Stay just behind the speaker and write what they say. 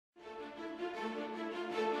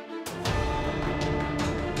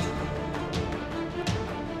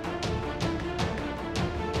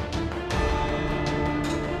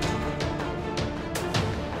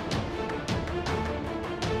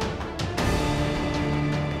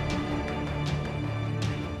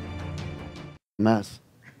mess.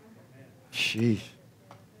 Sheesh.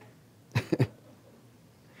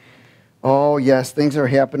 Oh, yes, things are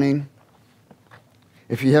happening.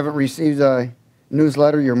 If you haven't received a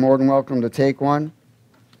newsletter, you're more than welcome to take one.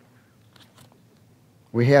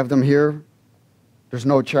 We have them here. There's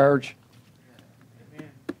no charge.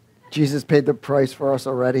 Amen. Jesus paid the price for us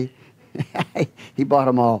already. He bought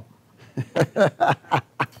them all.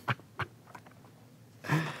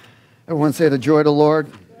 Everyone say, the joy of the Lord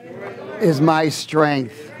is my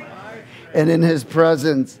strength. And in his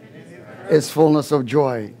presence is fullness of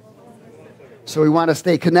joy. So we want to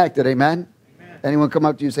stay connected, amen? Anyone come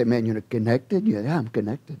up to you and say, man, you're connected? Yeah, I'm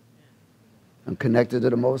connected. I'm connected to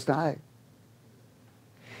the Most High.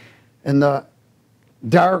 In the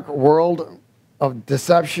dark world of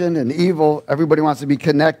deception and evil, everybody wants to be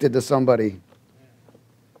connected to somebody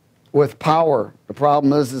with power. The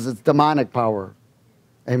problem is it's demonic power.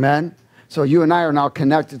 Amen? So you and I are now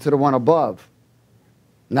connected to the one above,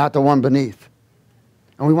 not the one beneath.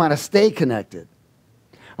 And we want to stay connected.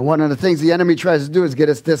 And one of the things the enemy tries to do is get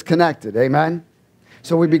us disconnected. Amen?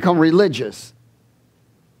 So we become religious.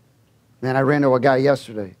 Man, I ran into a guy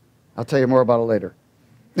yesterday. I'll tell you more about it later.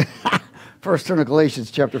 First turn to Galatians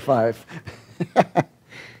chapter 5.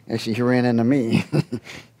 Actually, he ran into me.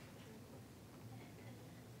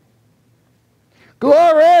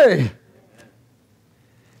 Glory!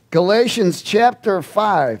 Galatians chapter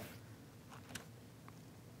 5.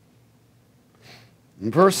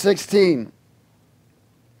 Verse 16.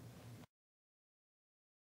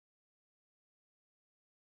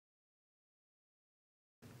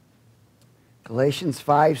 Galatians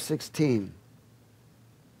 5:16.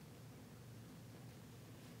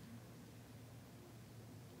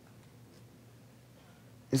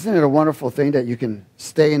 Isn't it a wonderful thing that you can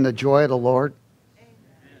stay in the joy of the Lord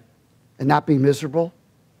and not be miserable?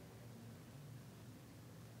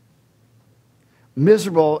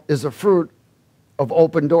 Miserable is a fruit of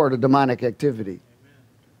open door to demonic activity.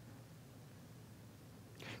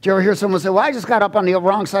 Did you ever hear someone say, well, I just got up on the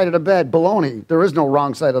wrong side of the bed? Baloney. There is no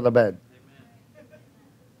wrong side of the bed.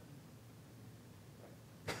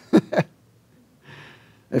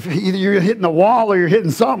 If either you're hitting the wall or you're hitting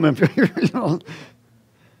something.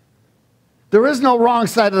 There is no wrong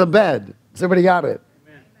side of the bed. Has everybody got it?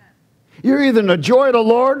 Amen. You're either in the joy of the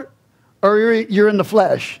Lord or you're in the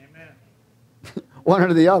flesh. One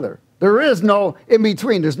or the other. There is no in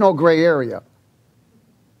between. There's no gray area.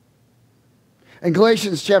 In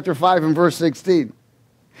Galatians chapter 5 and verse 16,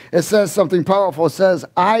 it says something powerful. It says,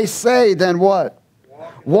 I say then what?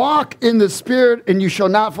 Walk in the Spirit and you shall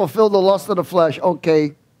not fulfill the lust of the flesh.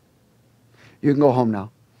 Okay. You can go home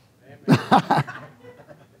now.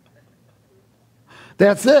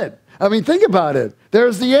 That's it. I mean, think about it.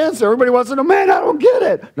 There's the answer. Everybody wants to know, man, I don't get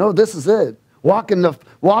it. No, this is it. Walk in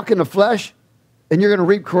the flesh and you're going to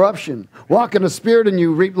reap corruption. Walk in the Spirit and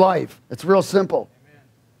you reap life. It's real simple. Amen.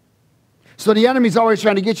 So the enemy's always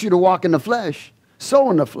trying to get you to walk in the flesh,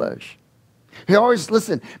 sow in the flesh. He always,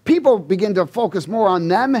 listen, people begin to focus more on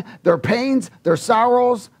them, their pains, their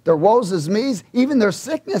sorrows, their woes as me's, even their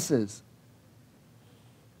sicknesses.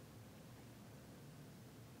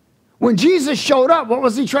 When Jesus showed up, what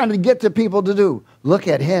was he trying to get the people to do? Look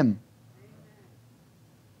at him.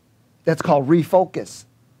 That's called refocus.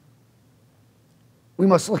 We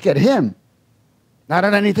must look at him, not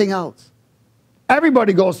at anything else.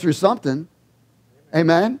 Everybody goes through something.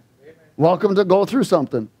 Amen? Amen. Welcome to go through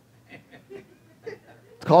something.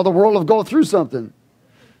 It's called the world of go through something.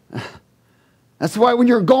 That's why when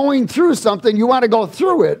you're going through something, you want to go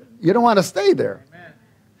through it. You don't want to stay there. Amen.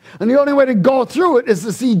 And the only way to go through it is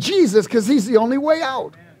to see Jesus because he's the only way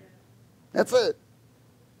out. Amen. That's it.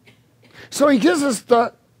 So he gives us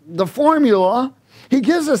the formula. He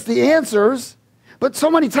gives us the answers. But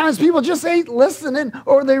so many times people just ain't listening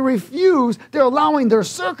or they refuse. They're allowing their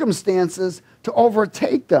circumstances to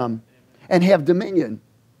overtake them and have dominion.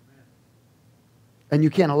 And you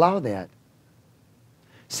can't allow that.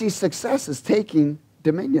 See, success is taking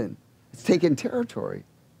dominion. It's taking territory.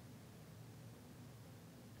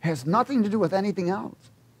 It has nothing to do with anything else.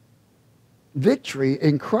 Victory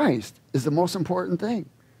in Christ is the most important thing.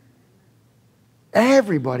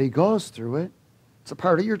 Everybody goes through it. It's a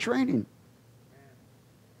part of your training.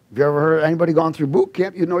 Have you ever heard anybody gone through boot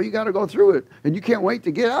camp? You know you got to go through it. And you can't wait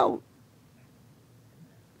to get out.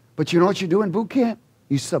 But you know what you do in boot camp?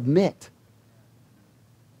 You submit.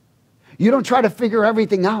 You don't try to figure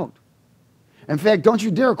everything out. In fact, don't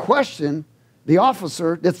you dare question the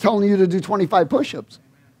officer that's telling you to do 25 push-ups.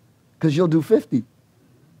 Because you'll do 50.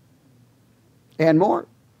 And more.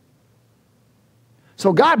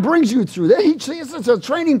 So God brings you through that. It's a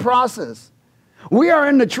training process. We are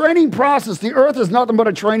in the training process. The earth is nothing but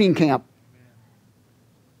a training camp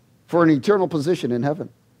for an eternal position in heaven.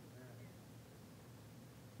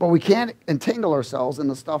 But we can't entangle ourselves in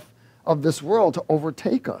the stuff of this world to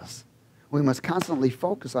overtake us. We must constantly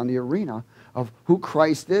focus on the arena of who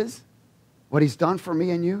Christ is, what he's done for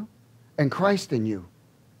me and you, and Christ in you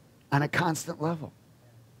on a constant level.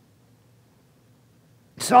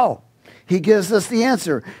 So, he gives us the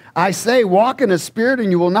answer. I say, walk in the Spirit,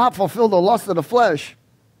 and you will not fulfill the lust of the flesh.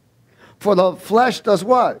 For the flesh does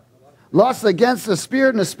what? Lust against the Spirit,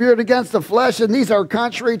 and the Spirit against the flesh, and these are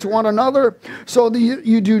contrary to one another. So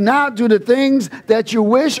you do not do the things that you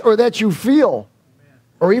wish or that you feel,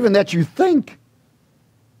 or even that you think.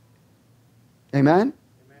 Amen?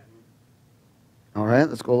 All right,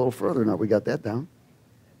 let's go a little further now. We got that down.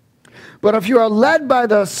 But if you are led by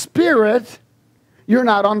the Spirit, you're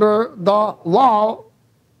not under the law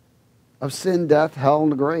of sin, death, hell,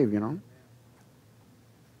 and the grave, you know.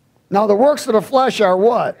 Now, the works of the flesh are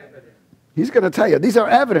what? He's going to tell you. These are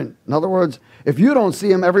evident. In other words, if you don't see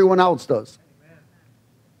them, everyone else does.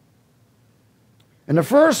 And the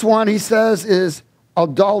first one, he says, is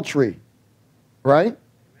adultery, right?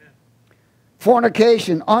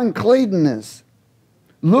 Fornication, uncleanness,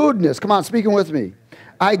 lewdness. Come on, speaking with me.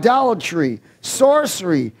 Idolatry,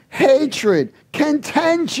 sorcery, hatred,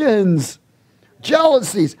 contentions,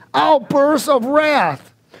 jealousies, outbursts of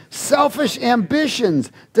wrath, selfish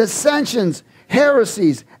ambitions, dissensions,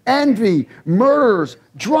 heresies, envy, murders,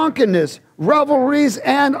 drunkenness, revelries,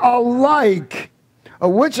 and alike,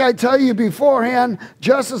 of which I tell you beforehand,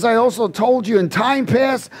 just as I also told you in time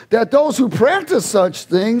past, that those who practice such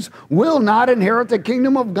things will not inherit the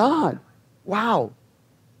kingdom of God. Wow.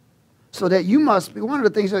 So that you must be, one of the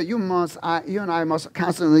things that you and I must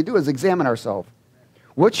constantly do is examine ourselves.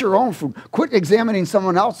 What's your own fruit? Quit examining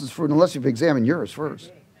someone else's fruit unless you've examined yours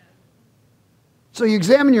first. So you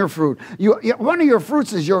examine your fruit. One of your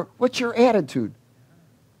fruits is what's your attitude?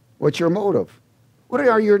 What's your motive? What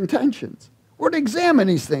are your intentions? We're to examine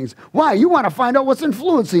these things. Why? You want to find out what's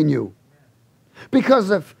influencing you.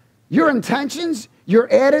 Because if your intentions,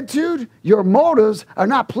 your attitude, your motives are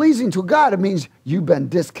not pleasing to God, it means you've been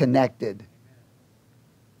disconnected.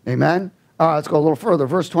 Amen? Let's go a little further.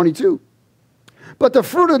 Verse 22. But the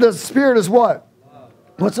fruit of the Spirit is what? Love.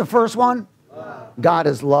 What's the first one? Love. God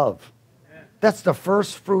is love. Amen. That's the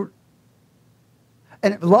first fruit.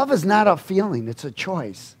 And love is not a feeling, it's a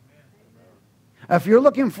choice. If you're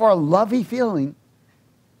looking for a lovey feeling,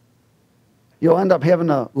 you'll end up having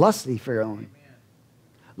a lusty feeling.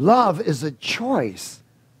 Love is a choice.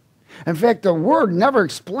 In fact, the word never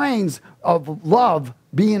explains of love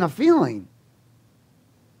being a feeling.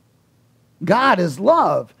 God is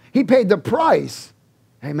love. He paid the price.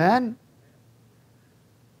 Amen?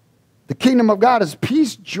 The kingdom of God is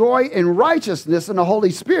peace, joy, and righteousness in the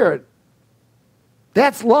Holy Spirit.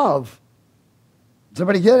 That's love. Does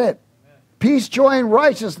everybody get it? Peace, joy, and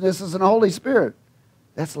righteousness is in the Holy Spirit.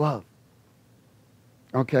 That's love.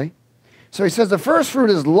 Okay? So he says the first fruit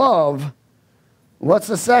is love. What's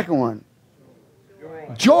the second one?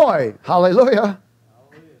 Joy. Joy. Hallelujah.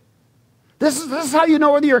 This is how you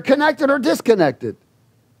know whether you're connected or disconnected.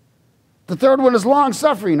 The third one is long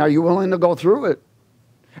suffering. Are you willing to go through it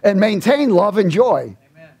and maintain love and joy?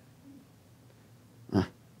 Amen.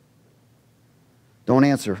 Don't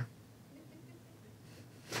answer.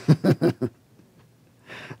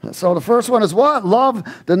 So the first one is what? Love.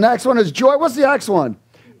 The next one is joy. What's the next one?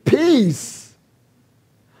 Peace.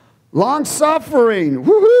 Long suffering.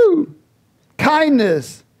 Woohoo.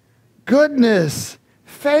 Kindness. Goodness.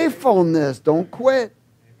 Faithfulness. Don't quit.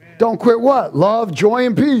 Amen. Don't quit what? Love, joy,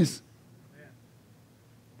 and peace. Amen.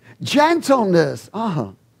 Gentleness.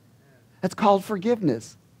 That's called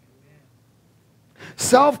forgiveness.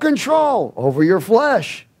 Self-control over your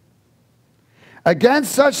flesh.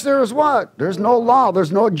 Against such there is what? There's no law.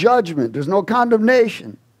 There's no judgment. There's no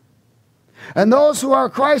condemnation. And those who are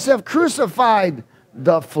Christ have crucified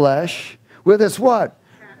the flesh with its what?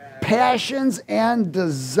 Passions and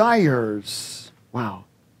desires. Wow.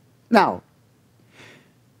 Now,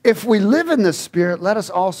 if we live in the Spirit, let us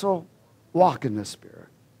also walk in the Spirit.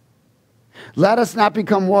 Let us not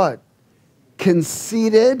become what?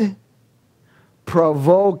 Conceited,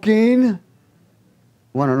 provoking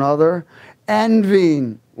one another,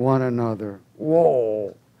 envying one another.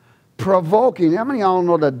 Whoa. Provoking. How many of y'all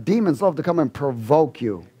know that demons love to come and provoke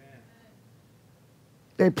you?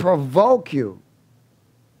 They provoke you.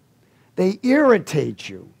 They irritate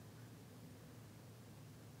you.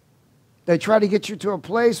 They try to get you to a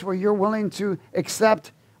place where you're willing to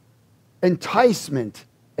accept enticement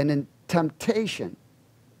and temptation.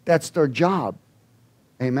 That's their job.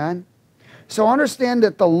 Amen? So understand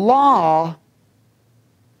that the law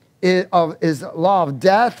is the law of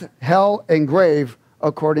death, hell, and grave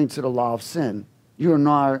according to the law of sin. You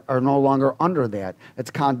are no longer under that.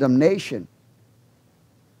 It's condemnation.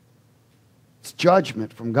 It's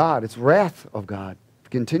judgment from God. It's wrath of God.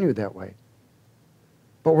 Continue that way.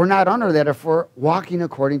 But we're not under that if we're walking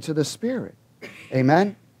according to the Spirit.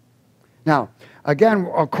 Amen? Now, again,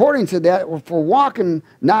 according to that, if we're walking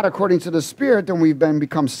not according to the Spirit, then we've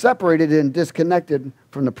become separated and disconnected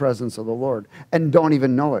from the presence of the Lord and don't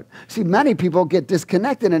even know it. See, many people get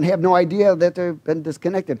disconnected and have no idea that they've been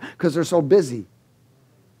disconnected because they're so busy.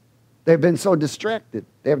 They've been so distracted.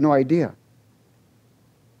 They have no idea.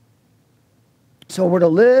 So we're to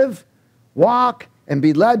live, walk, and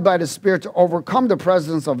be led by the Spirit to overcome the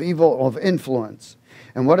presence of evil of influence.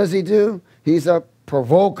 And what does he do? He's a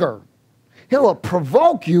provoker. He'll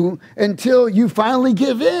provoke you until you finally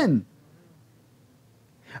give in.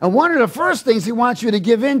 And one of the first things he wants you to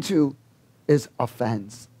give into is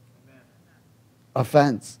offense.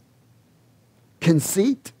 Offense.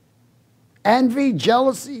 Conceit, envy,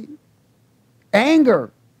 jealousy,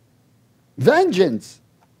 anger, vengeance.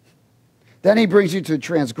 Then he brings you to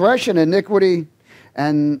transgression, iniquity,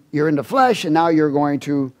 and you're in the flesh, and now you're going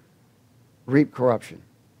to reap corruption.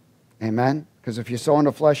 Amen? Because if you sow in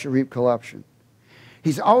the flesh, you reap corruption.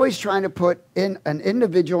 He's always trying to put in an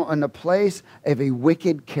individual in the place of a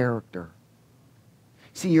wicked character.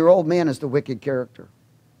 See, your old man is the wicked character.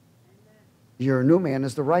 Your new man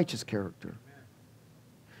is the righteous character.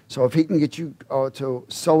 So if he can get you to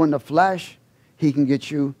sow in the flesh, he can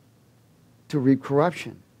get you to reap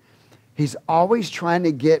corruption. He's always trying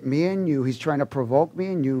to get me and you, he's trying to provoke me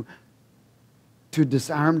and you to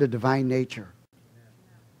disarm the divine nature.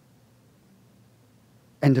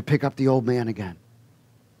 And to pick up the old man again.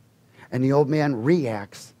 And the old man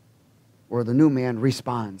reacts where the new man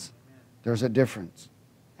responds. There's a difference.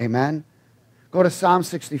 Amen? Go to Psalm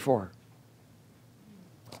 64.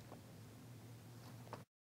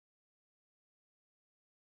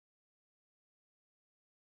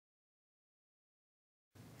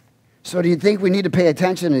 So do you think we need to pay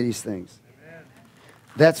attention to these things? Amen.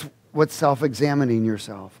 That's what's self-examining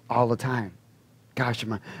yourself all the time. Gosh,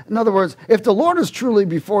 in other words, if the Lord is truly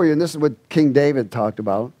before you, and this is what King David talked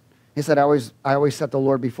about, he said, I always set the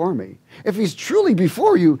Lord before me. If he's truly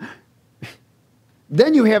before you,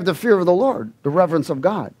 then you have the fear of the Lord, the reverence of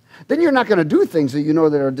God. Then you're not going to do things that you know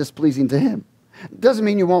that are displeasing to him. It doesn't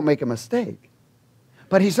mean you won't make a mistake.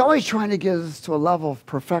 But he's always trying to get us to a level of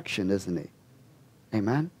perfection, isn't he?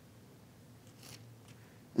 Amen?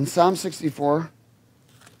 In Psalm 64,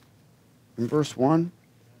 in verse 1,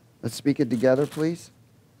 let's speak it together, please.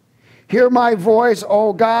 Hear my voice,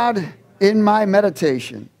 O God, in my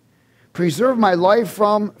meditation. Preserve my life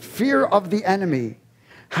from fear of the enemy.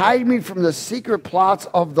 Hide me from the secret plots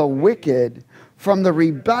of the wicked, from the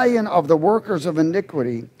rebellion of the workers of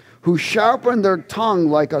iniquity, who sharpen their tongue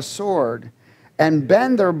like a sword and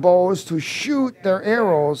bend their bows to shoot their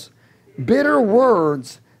arrows, bitter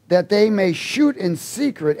words that they may shoot in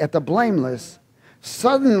secret at the blameless.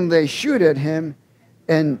 Suddenly they shoot at him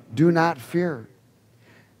and do not fear.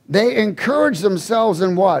 They encourage themselves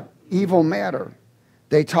in what? Evil matter.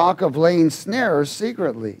 They talk of laying snares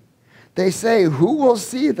secretly. They say, who will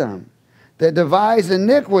see them? They devise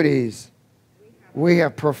iniquities. We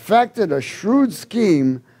have perfected a shrewd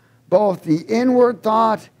scheme. Both the inward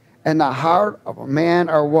thought and the heart of a man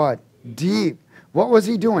are what? Deep. What was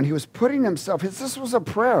he doing? He was putting himself, this was a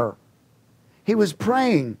prayer. He was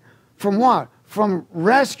praying from what? From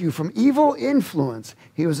rescue, from evil influence.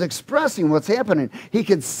 He was expressing what's happening. He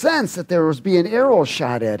could sense that there was being arrows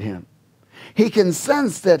shot at him. He can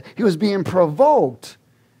sense that he was being provoked.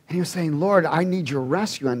 And he was saying, Lord, I need your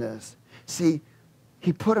rescue on this. See,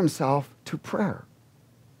 he put himself to prayer.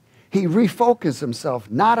 He refocused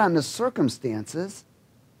himself not on the circumstances.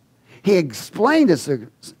 He explained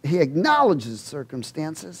he acknowledged his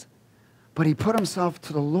circumstances, but he put himself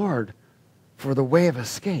to the Lord for the way of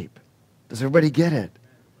escape. Does everybody get it?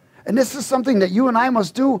 And this is something that you and I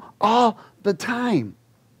must do all the time.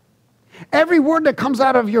 Every word that comes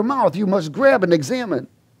out of your mouth, you must grab and examine.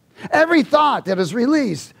 Every thought that is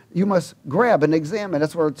released, you must grab and examine.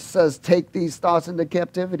 That's where it says, take these thoughts into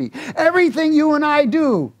captivity. Everything you and I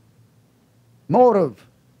do, motive,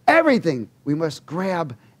 everything, we must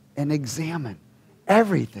grab and examine.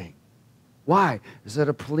 Everything. Why? Is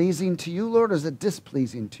it pleasing to you, Lord, or is it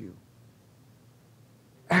displeasing to you?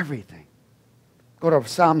 Everything. Go to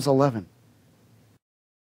Psalms 11.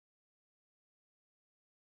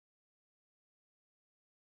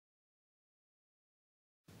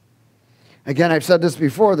 Again, I've said this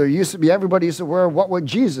before. Everybody used to wear what would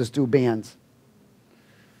Jesus do bands.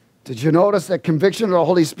 Did you notice that conviction of the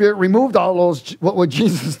Holy Spirit removed all those, what would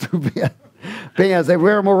Jesus do? Bands, they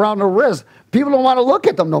wear them around their wrist. People don't want to look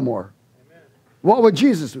at them no more. Amen. What would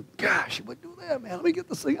Jesus do? Gosh, he would do that, man. Let me get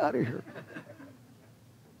this thing out of here.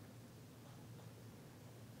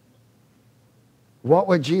 What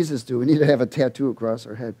would Jesus do? We need to have a tattoo across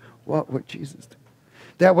our head. What would Jesus do?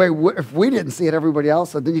 That way, if we didn't see it, everybody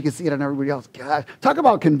else, then you can see it on everybody else. God, talk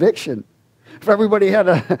about conviction. If everybody had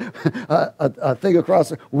a thing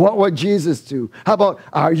across, what would Jesus do? How about,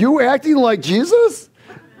 are you acting like Jesus?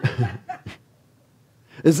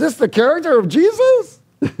 Is this the character of Jesus?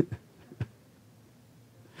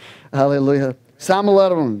 Hallelujah. Psalm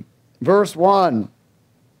 11, verse 1.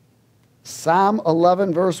 Psalm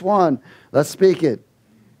 11, verse 1. Let's speak it.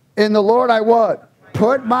 In the Lord I what?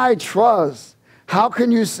 Put my trust. How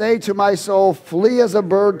can you say to my soul, flee as a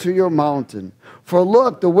bird to your mountain? For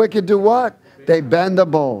look, the wicked do what? They bend the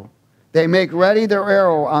bow. They make ready their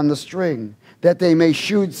arrow on the string, that they may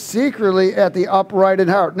shoot secretly at the upright in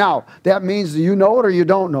heart. Now, that means you know it or you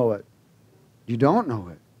don't know it? You don't know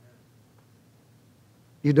it.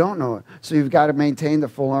 You don't know it. So you've got to maintain the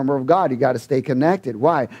full armor of God. You've got to stay connected.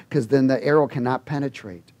 Why? Because then the arrow cannot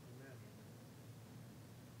penetrate.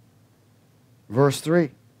 Verse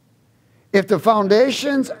 3. If the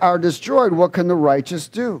foundations are destroyed, what can the righteous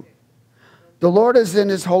do? The Lord is in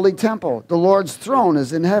his holy temple. The Lord's throne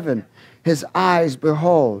is in heaven. His eyes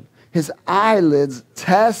behold. His eyelids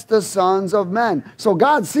test the sons of men. So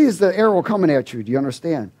God sees the arrow coming at you. Do you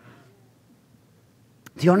understand?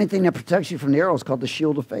 The only thing that protects you from the arrow is called the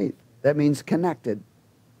shield of faith. That means connected.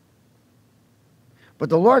 But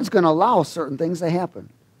the Lord's going to allow certain things to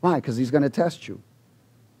happen. Why? Because he's going to test you.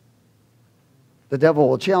 The devil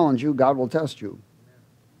will challenge you. God will test you.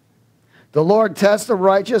 The Lord tests the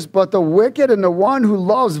righteous, but the wicked and the one who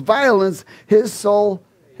loves violence, his soul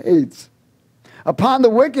hates. Upon the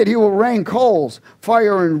wicked he will rain coals,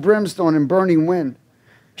 fire and brimstone and burning wind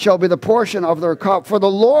shall be the portion of their cup. For the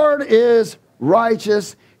Lord is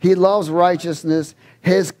righteous. He loves righteousness.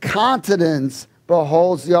 His countenance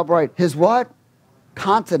beholds the upright. His what?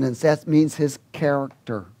 Countenance. That means his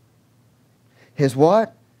character. His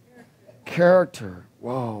what? Character.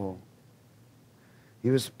 Whoa. He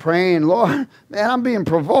was praying, Lord, man, I'm being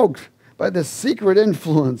provoked by this secret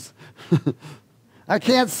influence. I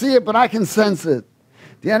can't see it, but I can sense it.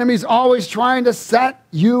 The enemy's always trying to set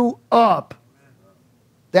you up.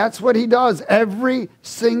 That's what he does every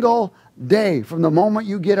single day from the moment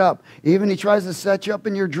you get up. Even he tries to set you up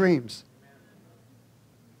in your dreams.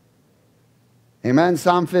 Amen.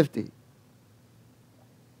 Psalm 50.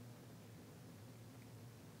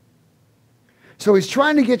 So he's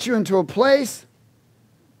trying to get you into a place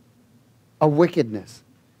of wickedness.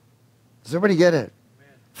 Does everybody get it?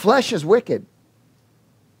 Amen. Flesh is wicked.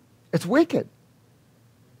 It's wicked.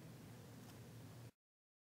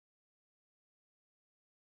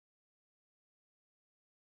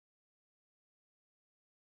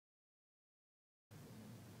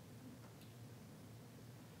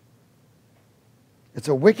 It's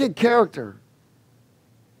a wicked character.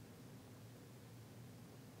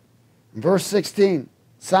 Verse 16.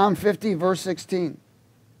 Psalm 50, verse 16.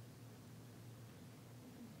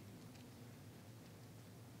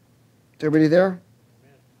 Is everybody there?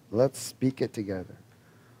 Amen. Let's speak it together.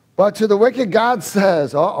 But to the wicked God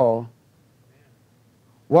says, uh-oh,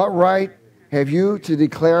 what right have you to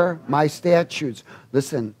declare my statutes?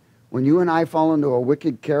 Listen, when you and I fall into a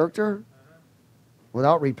wicked character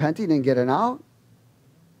without repenting and getting out,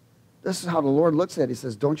 this is how the Lord looks at it. He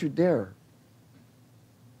says, don't you dare.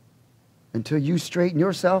 Until you straighten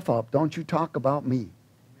yourself up, don't you talk about me.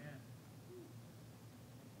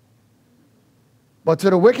 But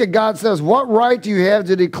to the wicked God says, what right do you have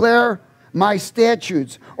to declare my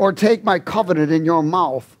statutes or take my covenant in your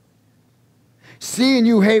mouth? Seeing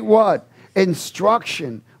you hate what?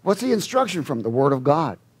 Instruction. What's the instruction from? The Word of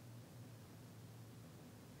God.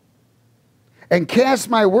 And cast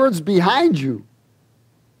my words behind you.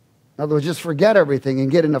 In other words, just forget everything and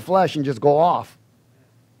get in the flesh and just go off.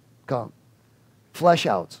 Come. Flesh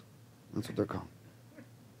outs. That's what they're called.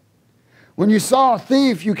 When you saw a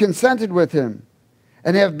thief, you consented with him,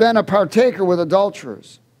 and have been a partaker with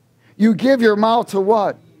adulterers. You give your mouth to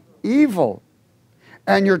what? Evil.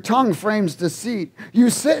 And your tongue frames deceit. You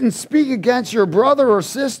sit and speak against your brother or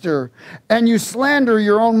sister, and you slander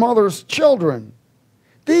your own mother's children.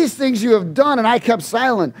 These things you have done, and I kept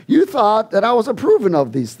silent. You thought that I was approving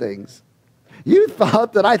of these things. You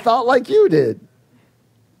thought that I thought like you did.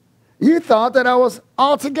 You thought that I was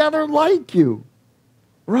altogether like you.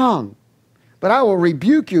 Wrong. But I will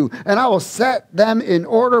rebuke you, and I will set them in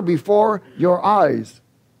order before your eyes.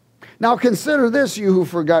 Now consider this, you who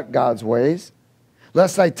forgot God's ways,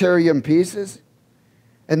 lest I tear you in pieces,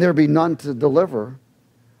 and there be none to deliver.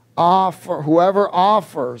 Whoever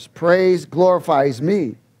offers praise glorifies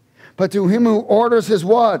me. But to him who orders his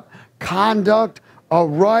what? Conduct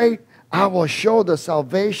aright, I will show the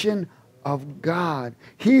salvation of God.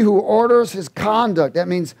 He who orders his conduct, that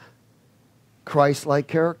means Christ-like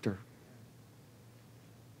character.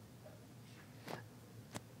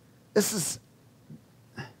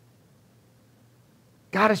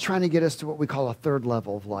 God is trying to get us to what we call a third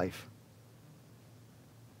level of life.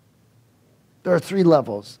 There are 3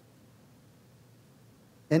 levels.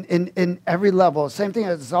 In every level, same thing,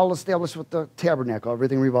 it's all established with the tabernacle.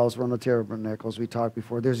 Everything revolves around the tabernacle, as we talked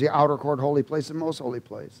before. There's the outer court, holy place, and most holy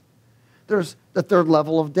place. There's the third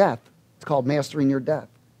level of death. It's called mastering your death.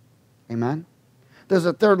 Amen? There's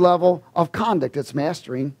a third level of conduct. It's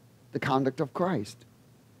mastering the conduct of Christ.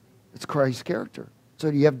 It's Christ's character. So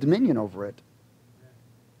you have dominion over it.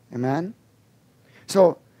 Amen?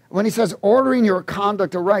 So when he says ordering your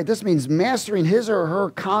conduct aright, this means mastering his or her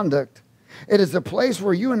conduct. It is the place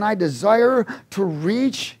where you and I desire to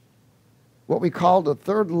reach what we call the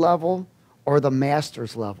third level or the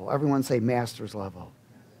master's level. Everyone say master's level.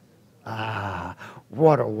 Ah,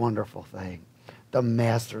 what a wonderful thing. The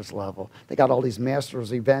master's level. They got all these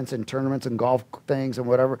masters events and tournaments and golf things and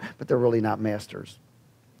whatever, but they're really not masters.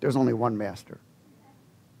 There's only one master.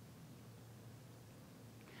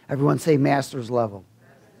 Everyone say master's level.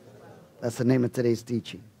 That's the name of today's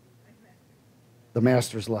teaching. The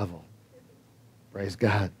master's level. Praise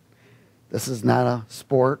God. This is not a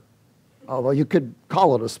sport, although you could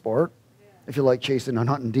call it a sport if you like chasing and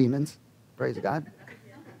hunting demons. Praise God.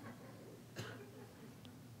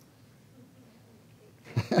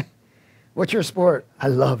 What's your sport? I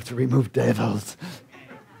love to remove devils.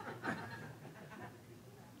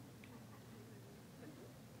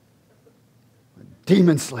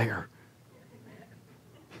 Demon Slayer.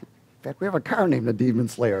 In fact, we have a car named the Demon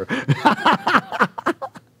Slayer.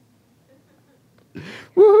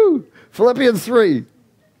 Woohoo! Philippians 3.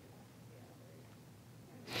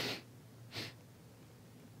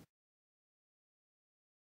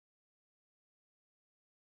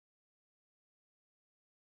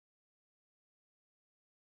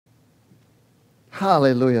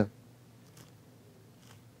 Hallelujah.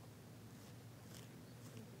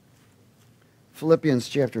 Philippians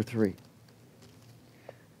chapter 3.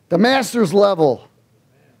 The master's level.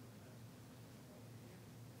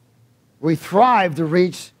 We thrive to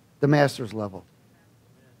reach the master's level.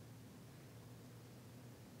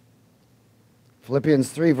 Philippians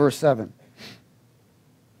 3, verse 7.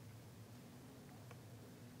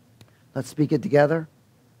 Let's speak it together.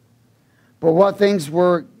 But what things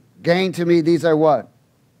were gained to me, these I what?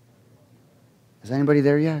 Is anybody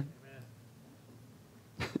there yet?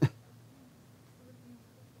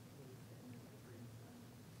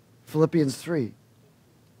 Philippians 3.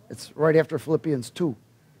 It's right after Philippians 2.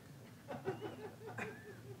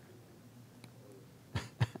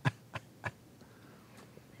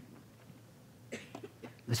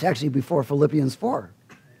 It's actually before Philippians 4.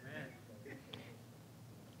 Amen.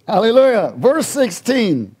 Hallelujah. Verse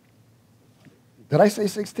 16. Did I say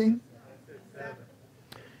 16?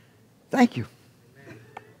 Thank you. Amen.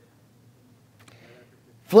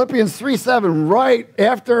 Philippians 3:7, right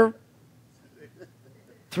after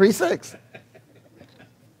 3:6.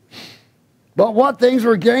 But what things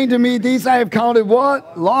were gained to me, these I have counted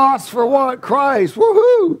what? Loss for what? Christ.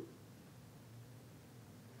 Woohoo!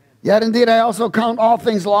 Yet indeed I also count all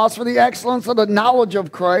things lost for the excellence of the knowledge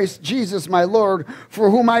of Christ, Jesus my Lord,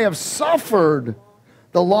 for whom I have suffered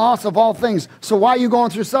the loss of all things. So why are you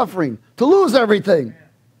going through suffering? To lose everything.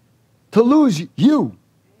 To lose you.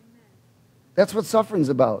 That's what suffering's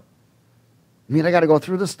about. I mean, I got to go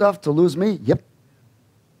through this stuff to lose me? Yep.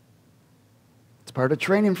 It's part of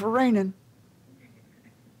training for reigning.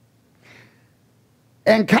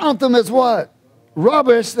 And count them as what?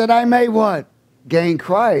 Rubbish, that I may what? Gain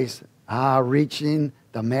Christ. Reaching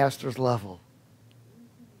the master's level.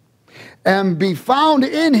 And be found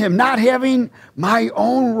in him, not having my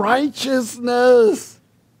own righteousness,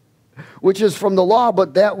 which is from the law,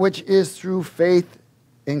 but that which is through faith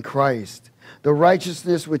in Christ. The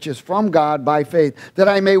righteousness which is from God by faith, that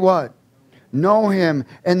I may what? Know him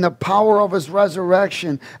and the power of his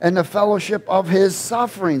resurrection and the fellowship of his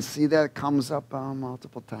sufferings. See, that comes up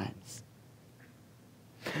multiple times.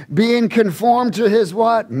 Being conformed to his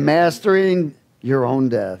what? Mastering your own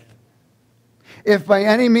death. If by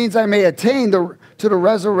any means I may attain to the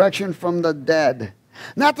resurrection from the dead.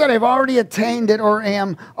 Not that I've already attained it or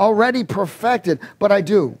am already perfected, but I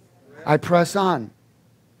do. I press on.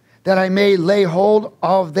 that I may lay hold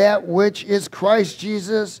of that which is Christ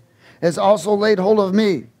Jesus, has also laid hold of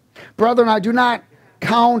me. Brethren, I do not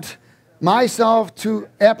count myself to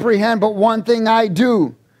apprehend, but one thing I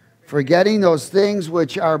do, forgetting those things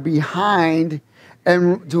which are behind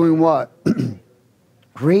and doing what?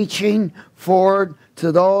 Reaching forward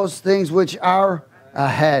to those things which are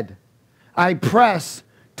ahead. I press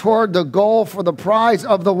toward the goal for the prize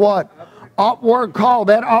of the what? Upward call.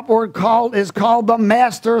 That upward call is called the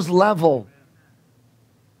master's level.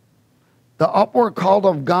 The upward call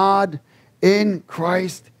of God in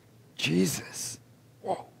Christ Jesus.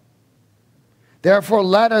 Whoa. Therefore,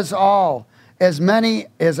 let us all, as many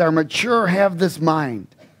as are mature, have this mind.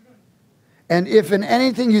 And if in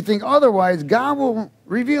anything you think otherwise, God will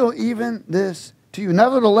reveal even this to you.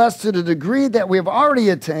 Nevertheless, to the degree that we have already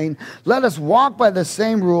attained, let us walk by the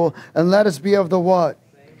same rule, and let us be of the what?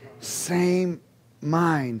 Same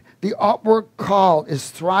mind. The upward call is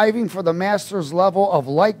striving for the master's level of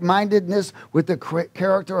like-mindedness with the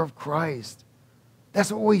character of Christ. That's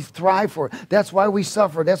what we strive for. That's why we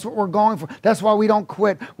suffer. That's what we're going for. That's why we don't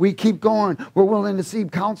quit. We keep going. We're willing to see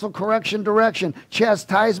counsel, correction, direction,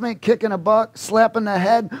 chastisement, kicking a butt, slapping the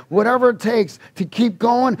head, whatever it takes to keep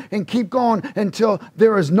going and keep going until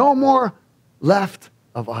there is no more left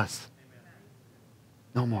of us.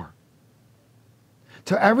 No more.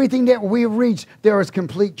 To everything that we've reached, there is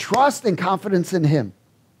complete trust and confidence in Him.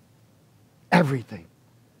 Everything.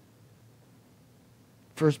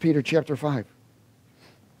 1 Peter chapter 5.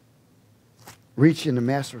 Reaching the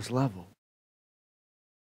master's level.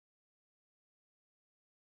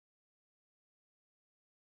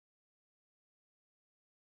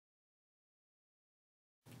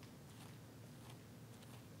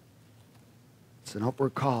 It's an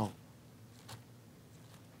upward call.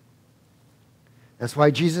 That's why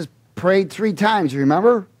Jesus prayed 3 times, you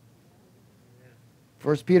remember?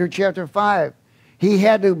 1 Peter chapter 5. He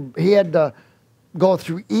had to go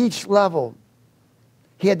through each level.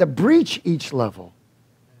 He had to breach each level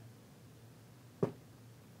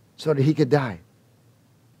so that he could die.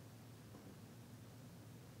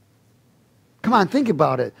 Come on, think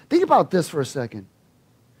about it. Think about this for a second.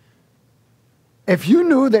 If you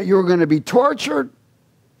knew that you were going to be tortured,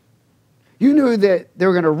 you knew that they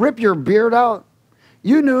were going to rip your beard out,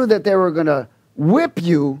 you knew that they were going to whip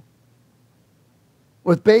you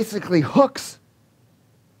with basically hooks,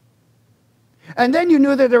 and then you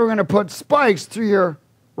knew that they were going to put spikes through your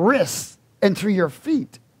wrists and through your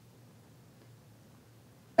feet.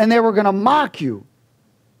 And they were going to mock you.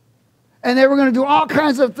 And they were going to do all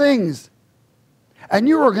kinds of things. And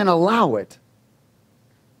you were going to allow it.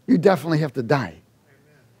 You definitely have to die.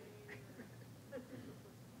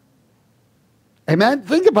 Amen?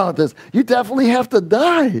 Think about this. You definitely have to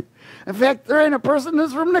die. In fact, there ain't a person in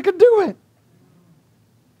this room that could do it.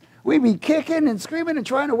 We'd be kicking and screaming and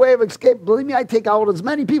trying to way of escape. Believe me, I'd take out as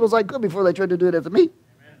many people as I could before they tried to do it to me.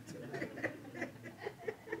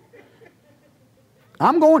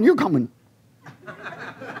 I'm going, you're coming.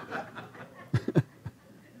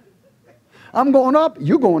 I'm going up,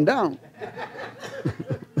 you're going down.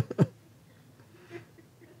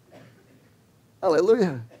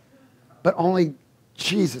 Hallelujah. But only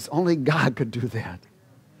Jesus, only God could do that.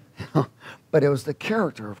 But it was the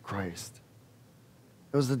character of Christ.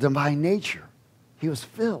 It was the divine nature. He was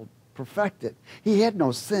filled, perfected. He had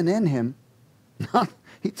no sin in him.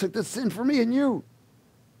 He took the sin for me and you.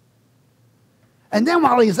 And then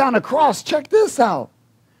while he's on the cross, check this out.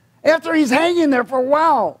 After he's hanging there for a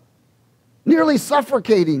while, nearly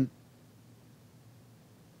suffocating,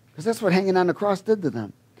 because that's what hanging on the cross did to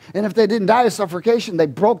them. And if they didn't die of suffocation, they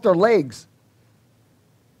broke their legs.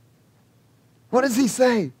 What does he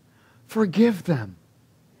say? Forgive them.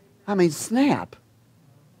 I mean, snap.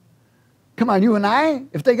 Come on, you and I,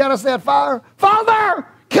 if they got us that far, Father,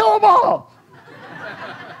 kill them all.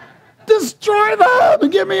 Destroy them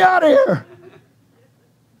and get me out of here.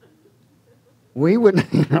 We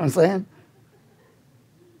wouldn't, you know what I'm saying?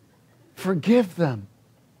 Forgive them,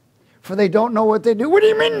 for they don't know what they do. What do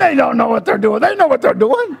you mean they don't know what they're doing? They know what they're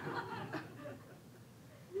doing.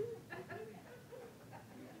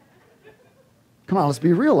 Come on, let's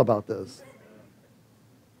be real about this.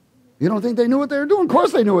 You don't think they knew what they were doing? Of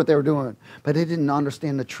course they knew what they were doing. But they didn't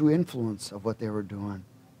understand the true influence of what they were doing.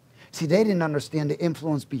 See, they didn't understand the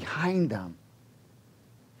influence behind them.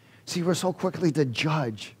 See, we're so quickly to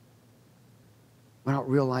judge without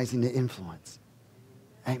realizing the influence.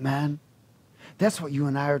 Amen? That's what you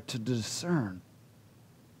and I are to discern.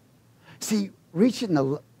 See, reaching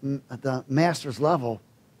the master's level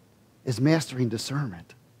is mastering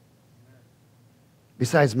discernment.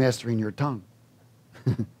 Besides mastering your tongue.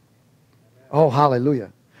 Oh,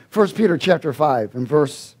 hallelujah. 1 Peter chapter 5 and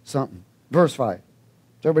verse something. Verse 5. Is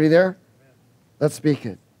everybody there? Let's speak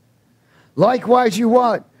it. Likewise, you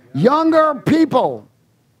what? Younger people,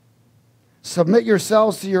 submit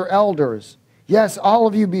yourselves to your elders. Yes, all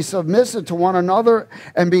of you be submissive to one another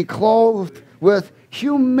and be clothed with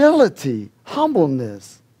humility,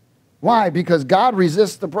 humbleness. Why? Because God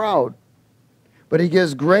resists the proud, but he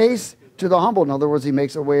gives grace to the humble. In other words, he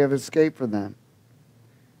makes a way of escape for them.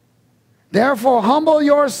 Therefore, humble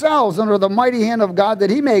yourselves under the mighty hand of God, that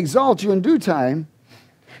he may exalt you in due time,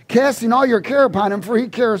 casting all your care upon him, for he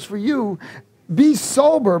cares for you. Be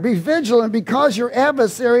sober, be vigilant, because your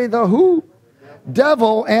adversary, the who?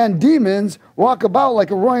 Devil and demons walk about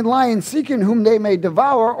like a roaring lion, seeking whom they may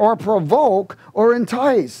devour or provoke or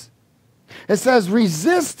entice. It says,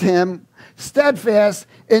 resist him steadfast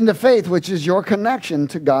in the faith, which is your connection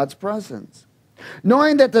to God's presence.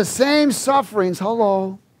 Knowing that the same sufferings,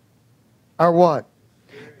 hello, are what?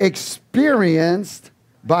 Experienced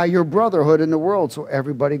by your brotherhood in the world. So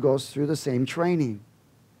everybody goes through the same training.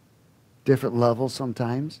 Different levels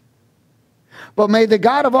sometimes. But may the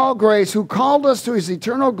God of all grace, who called us to his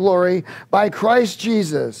eternal glory by Christ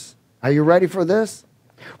Jesus. Are you ready for this?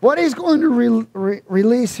 What he's going to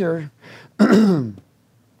release here.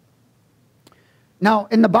 Now,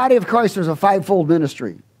 in the body of Christ, there's a fivefold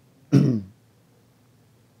ministry.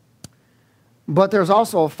 But there's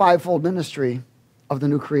also a fivefold ministry of the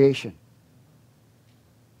new creation.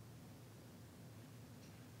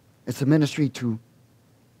 It's a ministry to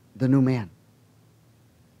the new man.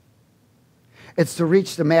 It's to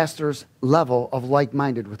reach the master's level of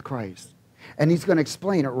like-minded with Christ. And he's going to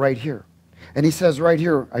explain it right here. And he says right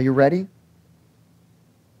here, are you ready?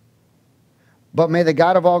 But may the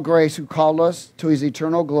God of all grace, who called us to his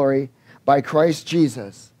eternal glory by Christ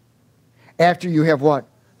Jesus, after you have what?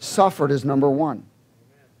 Suffered is number one.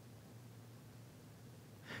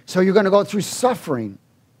 So you're going to go through suffering.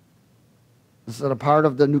 This is a part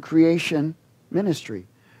of the new creation ministry.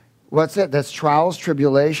 What's that? That's trials,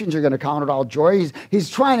 tribulations. You're going to count it all joy. He's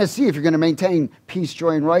trying to see if you're going to maintain peace,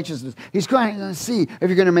 joy, and righteousness. He's trying to see if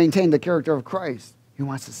you're going to maintain the character of Christ. He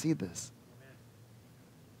wants to see this.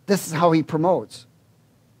 This is how he promotes.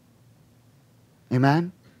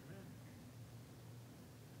 Amen?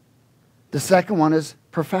 The second one is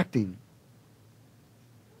perfecting.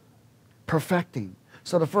 Perfecting.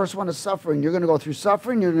 So the first one is suffering. You're going to go through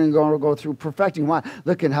suffering. You're going to go through perfecting. Why?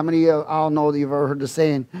 Look at how many of you all know that you've ever heard the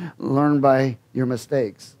saying, learn by your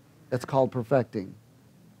mistakes. That's called perfecting.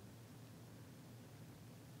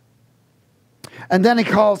 And then he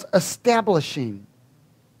calls establishing.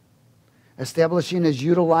 Establishing is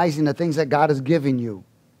utilizing the things that God has given you.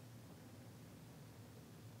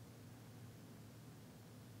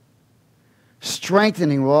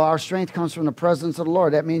 Strengthening. Well, our strength comes from the presence of the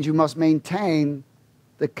Lord. That means you must maintain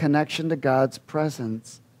the connection to God's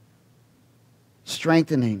presence.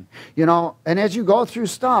 Strengthening. You know, and as you go through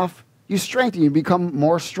stuff, you strengthen. You become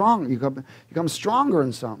more strong. You become stronger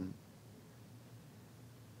in something.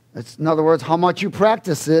 It's, in other words, how much you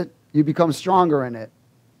practice it, you become stronger in it.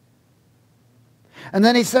 And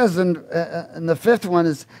then he says, and the fifth one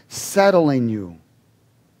is settling you.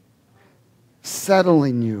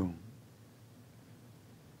 Settling you.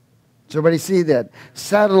 Does everybody see that?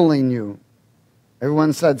 Settling you.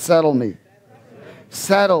 Everyone said, settle me.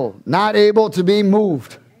 Settle. Not able to be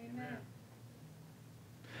moved.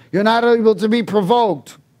 You're not able to be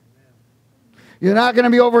provoked. You're not going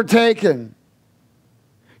to be overtaken.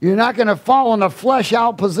 You're not going to fall in a flesh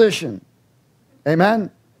out position.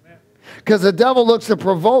 Amen? Because the devil looks to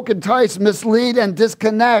provoke, entice, mislead, and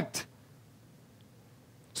disconnect.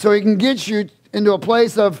 So he can get you into a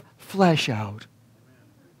place of flesh out.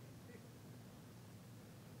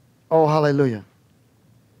 Oh, hallelujah.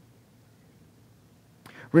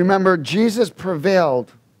 Remember, Jesus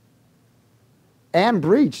prevailed and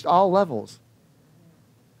breached all levels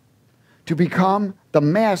to become the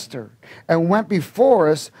master and went before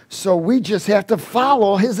us, so we just have to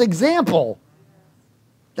follow his example.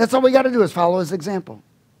 That's all we got to do is follow his example.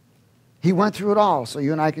 He went through it all, so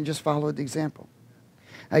you and I can just follow the example.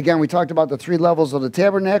 Again, we talked about the three levels of the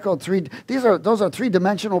tabernacle. Those are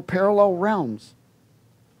three-dimensional parallel realms.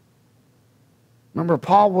 Remember,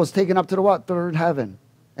 Paul was taken up to the what? Third heaven.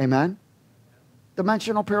 Amen?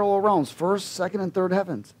 Dimensional parallel realms. First, second, and third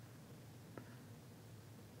heavens.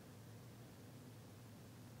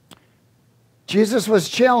 Jesus was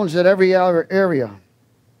challenged at every area.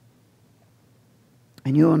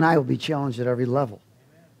 And you and I will be challenged at every level.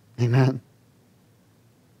 Amen?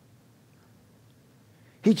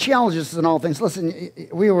 He challenges us in all things. Listen,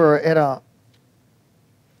 we were at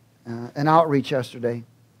an outreach yesterday.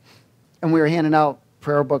 And we were handing out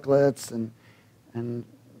prayer booklets, and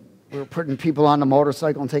we were putting people on the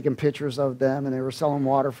motorcycle and taking pictures of them, and they were selling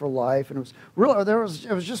water for life, and it was real.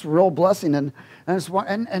 It was just a real blessing. And this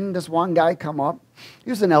one guy come up. He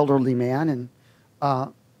was an elderly man, and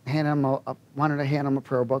wanted to hand him a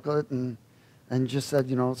prayer booklet, and just said,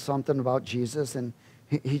 you know, something about Jesus, and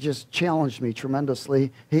he just challenged me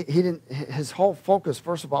tremendously. His whole focus,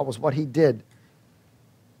 first of all, was what he did.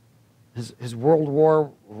 His World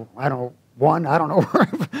War, I don't know,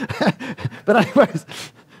 but anyways,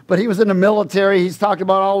 but he was in the military. He's talked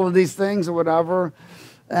about all of these things or whatever,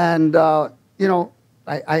 and you know,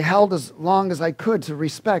 I held as long as I could to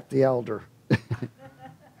respect the elder,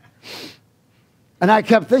 and I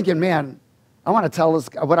kept thinking, man, I want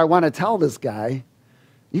to tell this guy.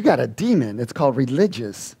 You got a demon. It's called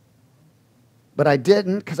religious. But I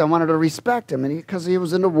didn't, because I wanted to respect him, and because he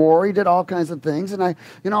was in the war, he did all kinds of things, and I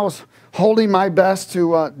was holding my best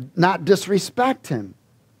to not disrespect him,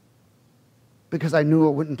 because I knew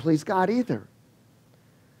it wouldn't please God either.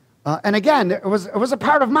 And again, it was a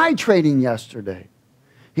part of my training yesterday.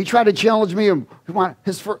 He tried to challenge me, and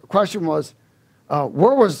his first question was,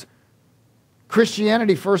 where was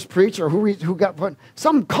Christianity first preached, or who got put?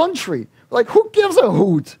 Some country. Like, who gives a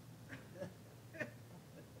hoot?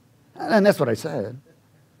 And that's what I said.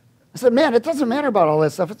 I said, man, it doesn't matter about all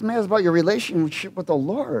that stuff. It matters about your relationship with the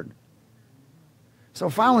Lord. So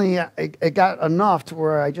finally, it got enough to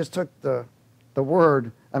where I just took the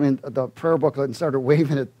prayer booklet, and started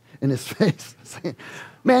waving it in his face, saying,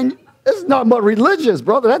 man, this is not about religious,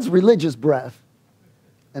 brother. That's religious breath.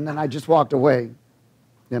 And then I just walked away,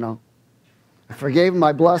 you know. I forgave him,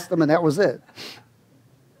 I blessed him, and that was it.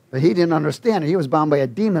 But he didn't understand it. He was bound by a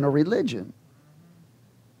demon of religion.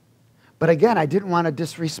 But again, I didn't want to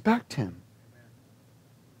disrespect him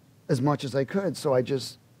as much as I could, so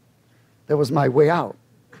that was my way out.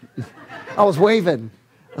 I was waving.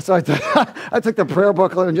 So I took the prayer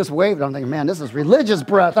booklet and just waved. I'm thinking, man, this is religious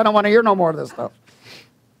breath. I don't want to hear no more of this stuff.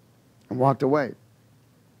 And walked away.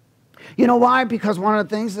 You know why? Because one of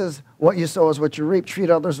the things is, what you sow is what you reap. Treat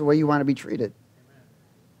others the way you want to be treated.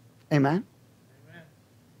 Amen? Amen.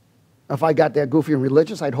 If I got that goofy and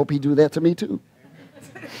religious, I'd hope he'd do that to me too.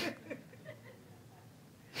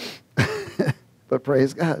 But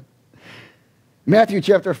praise God. Matthew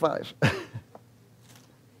chapter 5.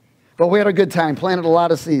 But we had a good time, planted a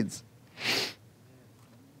lot of seeds.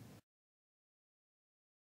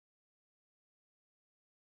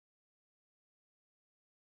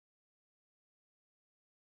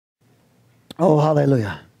 Oh,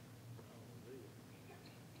 hallelujah.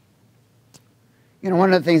 You know,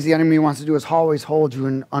 one of the things the enemy wants to do is always hold you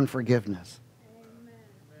in unforgiveness. Amen.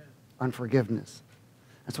 Unforgiveness.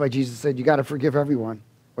 That's why Jesus said, you got to forgive everyone,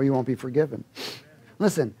 or you won't be forgiven. Amen.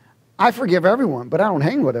 Listen, I forgive everyone, but I don't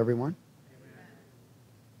hang with everyone.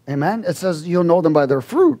 Amen? It says you'll know them by their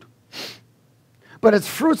fruit. But it's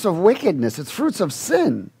fruits of wickedness. It's fruits of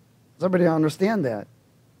sin. Does everybody understand that?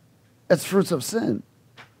 It's fruits of sin.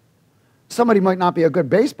 Somebody might not be a good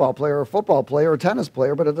baseball player or football player or tennis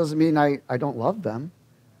player, but it doesn't mean I don't love them.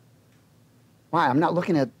 Why? I'm not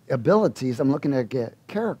looking at abilities. I'm looking at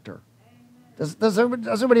character. Does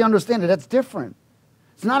everybody understand it? That's different.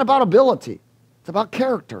 It's not about ability. It's about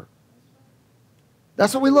character.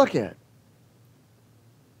 That's what we look at.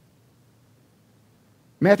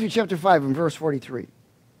 Matthew chapter 5 and verse 43.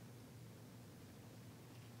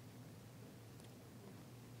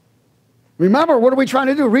 Remember, what are we trying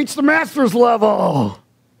to do? Reach the master's level.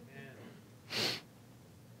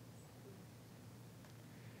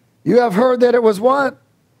 You have heard that it was what?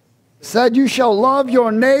 Said you shall love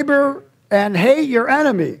your neighbor and hate your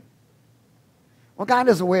enemy. Well, God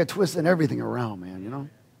has a way of twisting everything around, man, you know.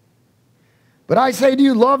 But I say to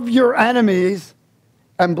you, love your enemies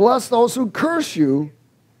and bless those who curse you.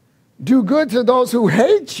 Do good to those who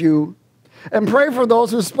hate you, and pray for those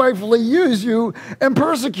who spitefully use you and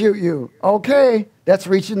persecute you. Okay, that's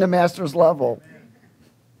reaching the master's level.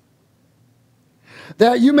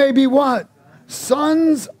 That you may be what?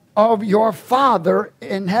 Sons of your Father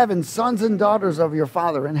in heaven. Sons and daughters of your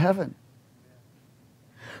Father in heaven.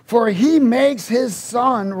 For he makes his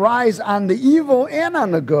sun rise on the evil and on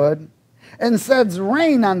the good, and sends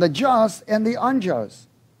rain on the just and the unjust.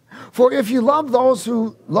 For if you love those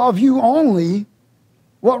who love you only,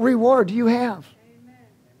 what reward do you have? Amen.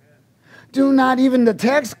 Do not even the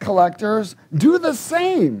tax collectors do the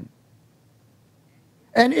same?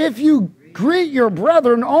 And if you greet your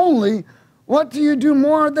brethren only, what do you do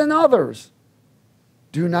more than others?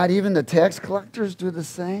 Do not even the tax collectors do the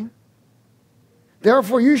same?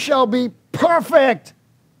 Therefore you shall be perfect,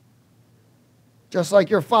 just like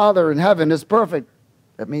your Father in heaven is perfect.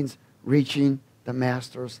 That means reaching the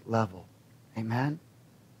master's level. Amen?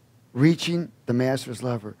 Reaching the master's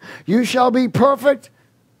level. You shall be perfect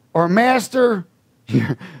or master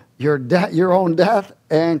your own death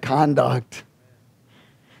and conduct.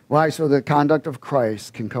 Why? So the conduct of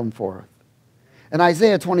Christ can come forth. In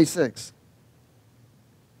Isaiah 26.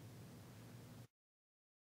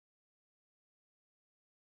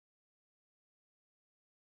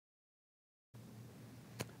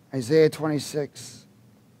 Isaiah 26,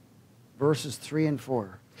 verses 3 and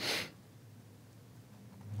 4.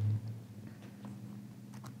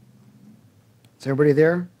 Is everybody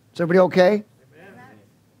there? Is everybody okay? Amen.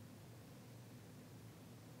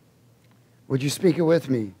 Would you speak it with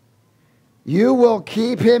me? You will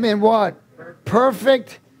keep him in what?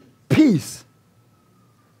 Perfect peace.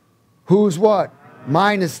 Whose what?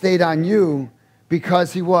 Mind is stayed on you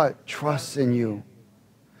because he what? Trusts in you.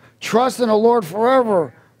 Trust in the Lord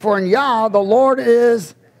forever. For in Yah, the Lord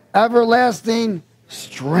is everlasting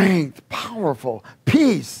strength, powerful,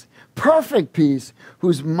 peace, perfect peace,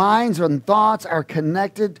 whose minds and thoughts are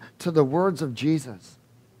connected to the words of Jesus.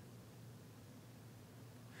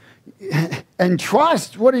 And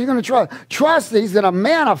trust, what are you going to trust? Trust that he's going to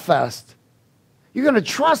manifest. You're going to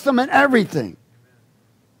trust him in everything.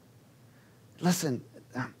 Listen,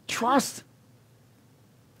 trust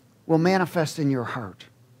will manifest in your heart.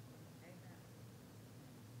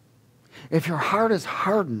 If your heart is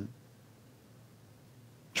hardened,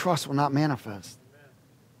 trust will not manifest.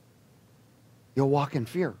 You'll walk in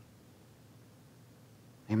fear.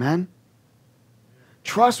 Amen?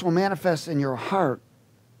 Trust will manifest in your heart,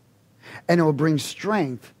 and it will bring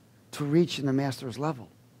strength to reach in the master's level.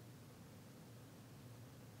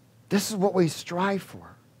 This is what we strive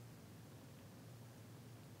for.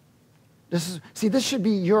 This should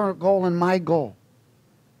be your goal and my goal.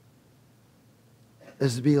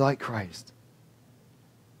 Is to be like Christ.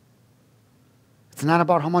 It's not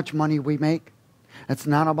about how much money we make. It's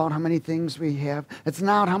not about how many things we have. It's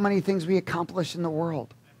not how many things we accomplish in the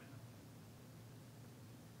world.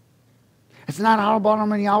 It's not about how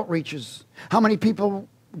many outreaches, how many people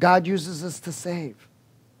God uses us to save.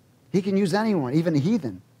 He can use anyone, even a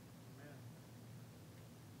heathen.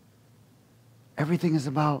 Everything is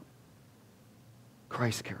about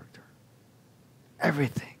Christ's character.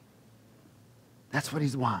 Everything. That's what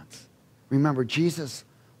he wants. Remember, Jesus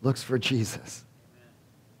looks for Jesus.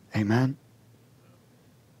 Amen?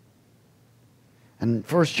 And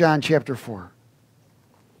 1 John chapter 4.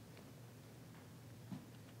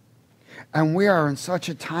 And we are in such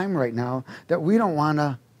a time right now that we don't want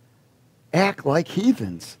to act like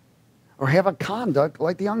heathens or have a conduct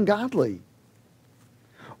like the ungodly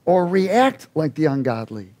or react like the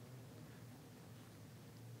ungodly.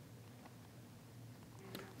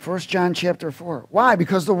 1 John chapter 4. Why?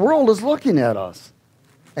 Because the world is looking at us.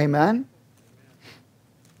 Amen?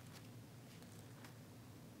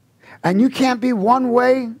 And you can't be one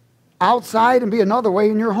way outside and be another way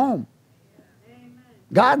in your home.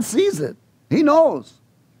 God sees it. He knows.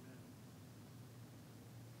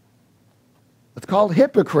 It's called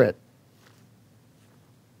hypocrite.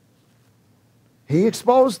 He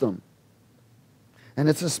exposed them. And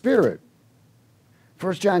it's a spirit.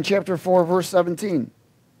 1 John chapter 4, verse 17.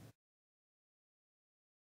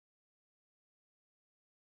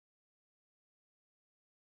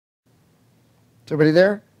 Is everybody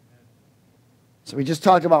there? So we just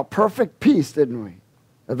talked about perfect peace, didn't we?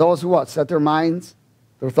 Those who what? Set their minds,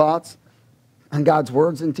 their thoughts on God's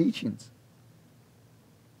words and teachings.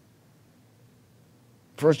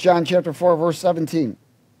 1 John chapter 4, verse 17.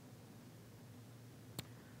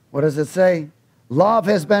 What does it say? Love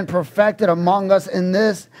has been perfected among us in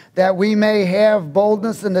this, that we may have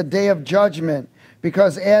boldness in the day of judgment.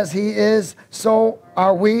 Because as he is, so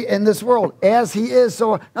are we in this world. As he is,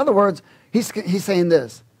 so... In other words, he's saying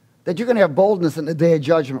this, that you're going to have boldness in the day of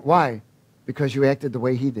judgment. Why? Because you acted the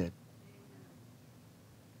way he did.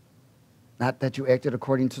 Not that you acted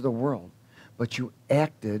according to the world, but you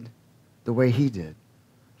acted the way he did.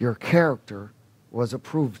 Your character was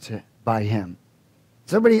approved by him.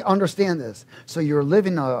 Does everybody understand this? So you're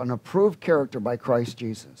living an approved character by Christ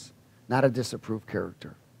Jesus, not a disapproved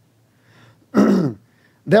character.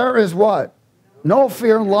 There is what? No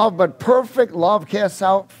fear in love, but perfect love casts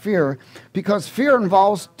out fear, because fear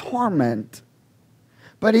involves torment.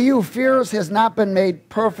 But he who fears has not been made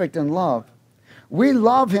perfect in love. We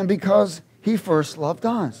love him because he first loved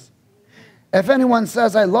us. If anyone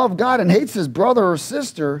says, I love God, and hates his brother or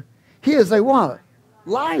sister, he is a what?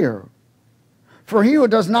 Liar. For he who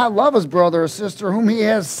does not love his brother or sister whom he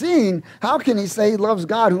has seen, how can he say he loves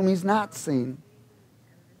God whom he's not seen?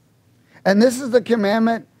 And this is the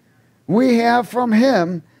commandment we have from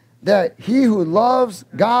him, that he who loves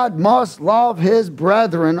God must love his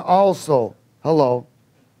brethren also. Hello.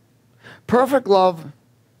 Perfect love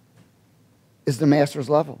is the master's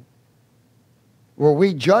level, where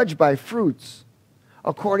we judge by fruits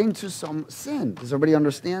according to some sin. Does everybody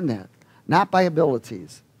understand that? Not by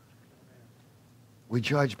abilities. We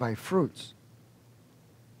judge by fruits.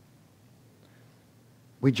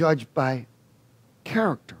 We judge by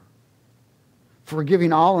character.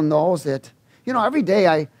 Forgiving all and those that, every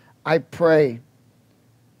day I pray,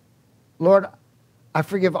 Lord, I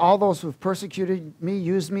forgive all those who have persecuted me,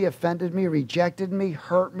 used me, offended me, rejected me,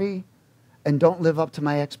 hurt me, and don't live up to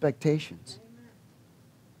my expectations.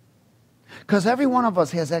 Because every one of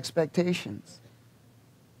us has expectations.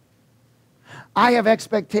 I have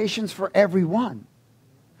expectations for everyone.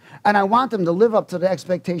 And I want them to live up to the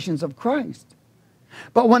expectations of Christ.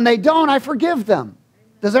 But when they don't, I forgive them.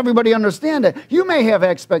 Does everybody understand it? You may have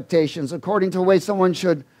expectations according to the way someone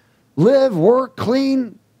should live, work,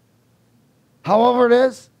 clean, however it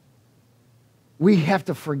is. We have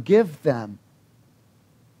to forgive them.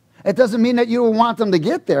 It doesn't mean that you don't want them to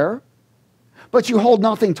get there, but you hold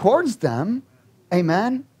nothing towards them.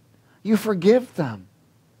 Amen? You forgive them.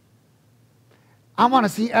 I want to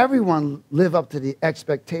see everyone live up to the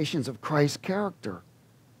expectations of Christ's character.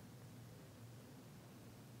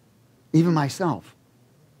 Even myself.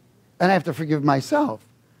 And I have to forgive myself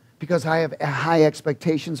because I have high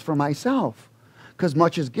expectations for myself. Because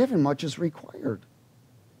much is given, much is required.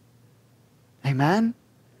 Amen?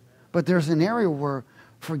 But there's an area where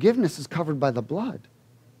forgiveness is covered by the blood.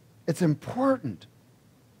 It's important.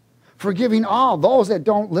 Forgiving all those that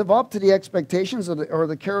don't live up to the expectations or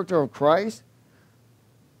the character of Christ.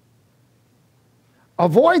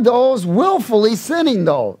 Avoid those willfully sinning,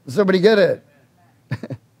 though. Does everybody get it?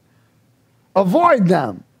 Avoid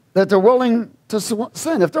them, that they're willing to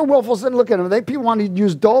sin. If they're willful sin, look at them. People want to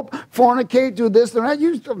use dope, fornicate, do this, and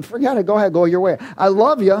that. Forget it. Go ahead, go your way. I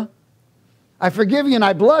love you. I forgive you and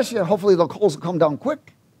I bless you. Hopefully the coals will come down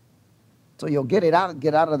quick. So you'll get out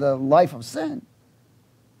of the life of sin.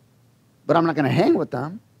 But I'm not going to hang with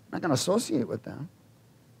them. I'm not going to associate with them.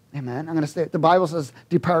 Amen. I'm going to stay. The Bible says,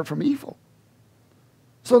 depart from evil.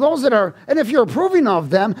 So those that are, and if you're approving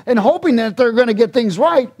of them and hoping that they're going to get things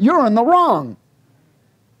right, you're in the wrong.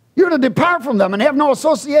 You're to depart from them and have no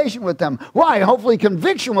association with them. Why? Hopefully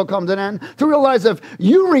conviction will come to them to realize if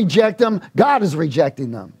you reject them, God is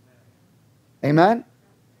rejecting them. Amen?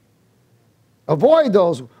 Avoid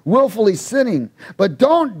those willfully sinning, but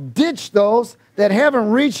don't ditch those that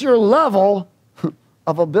haven't reached your level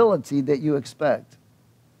of ability that you expect.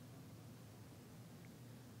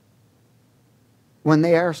 When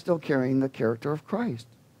they are still carrying the character of Christ.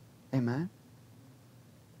 Amen?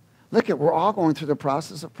 Look, we're all going through the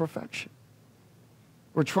process of perfection.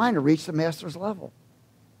 We're trying to reach the master's level.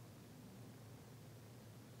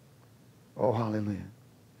 Oh, hallelujah.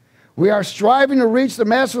 We are striving to reach the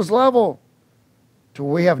master's level till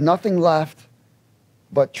we have nothing left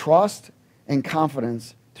but trust and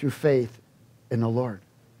confidence through faith in the Lord.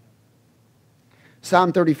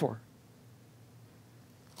 Psalm 34.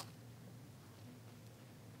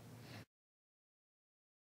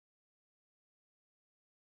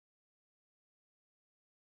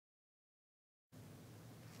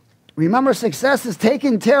 Remember, success is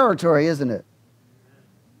taking territory, isn't it?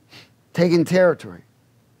 Taking territory.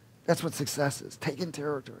 That's what success is, taking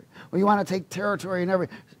territory. Well, you want to take territory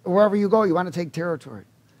wherever you go, you want to take territory.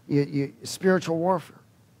 Spiritual warfare.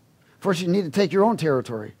 First, you need to take your own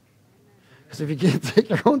territory. Because if you can't take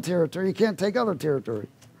your own territory, you can't take other territory.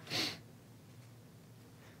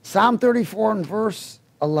 Psalm 34 and verse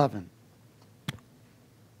 11.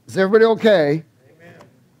 Is everybody okay?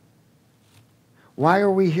 Why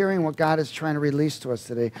are we hearing what God is trying to release to us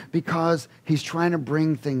today? Because he's trying to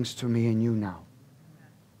bring things to me and you now.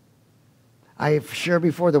 I have shared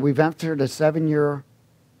before that we've entered a 7-year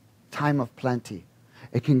time of plenty.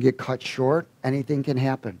 It can get cut short. Anything can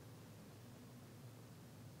happen.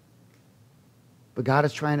 But God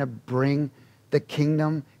is trying to bring the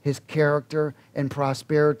kingdom, his character, and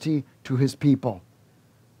prosperity to his people.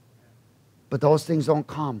 But those things don't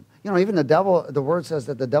come. Even the devil, the word says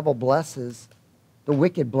that the devil blesses. The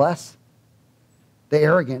wicked bless the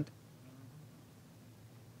arrogant.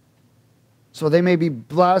 So they may be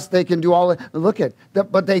blessed, they can do all that. Look at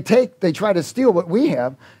that, but they try to steal what we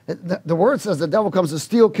have. The word says the devil comes to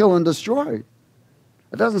steal, kill, and destroy.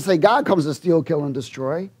 It doesn't say God comes to steal, kill, and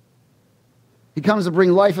destroy. He comes to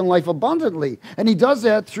bring life and life abundantly. And he does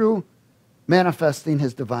that through manifesting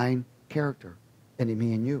his divine character in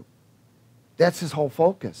me and you. That's his whole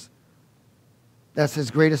focus. That's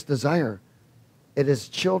his greatest desire. His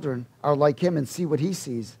children are like him and see what he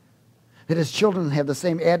sees that his children have the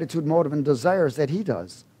same attitude, motive, and desires that he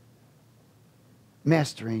does.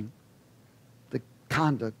 Mastering the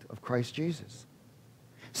conduct of Christ Jesus.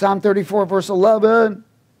 Psalm 34, verse 11.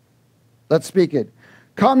 Let's speak it.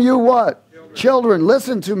 Come you what? Children,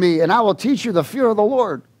 listen to me, and I will teach you the fear of the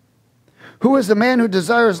Lord. Who is the man who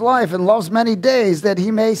desires life and loves many days that he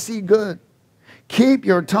may see good? Keep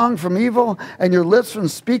your tongue from evil and your lips from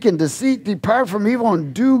speaking deceit. Depart from evil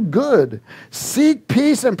and do good. Seek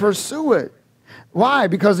peace and pursue it. Why?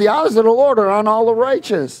 Because the eyes of the Lord are on all the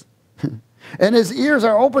righteous, and his ears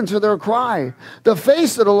are open to their cry. The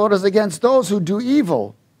face of the Lord is against those who do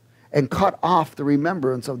evil, and cut off the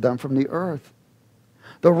remembrance of them from the earth.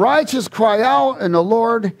 The righteous cry out, and the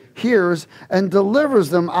Lord hears and delivers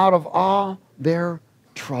them out of all their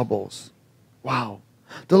troubles. Wow.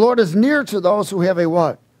 The Lord is near to those who have a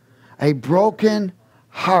what? A broken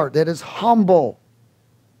heart, that is humble.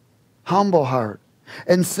 Humble heart.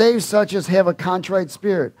 And save such as have a contrite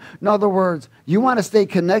spirit. In other words, you want to stay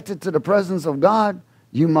connected to the presence of God,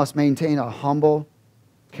 you must maintain a humble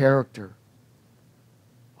character.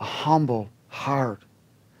 A humble heart,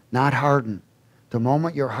 not hardened. The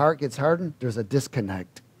moment your heart gets hardened, there's a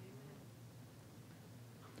disconnect.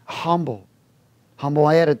 Humble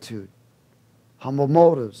attitude, humble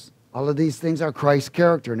motives. All of these things are Christ's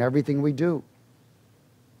character in everything we do.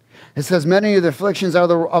 It says many of the afflictions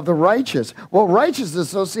are of the righteous. Well, righteous is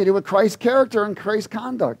associated with Christ's character and Christ's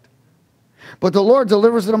conduct. But the Lord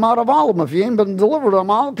delivers them out of all of them. If you ain't been delivered them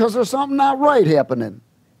all, because there's something not right happening.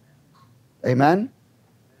 Amen?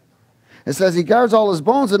 It says he guards all his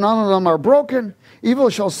bones and none of them are broken.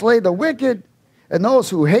 Evil shall slay the wicked, and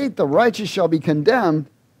those who hate the righteous shall be condemned.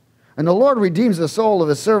 And the Lord redeems the soul of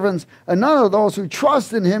his servants, and none of those who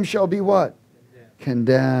trust in him shall be what?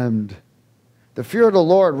 Condemned. The fear of the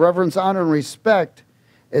Lord, reverence, honor, and respect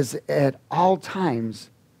is at all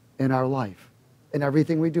times in our life, in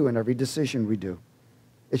everything we do, in every decision we do.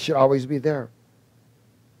 It should always be there.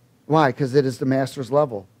 Why? Because it is the master's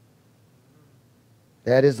level.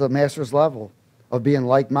 That is the master's level of being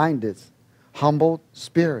like-minded. Humble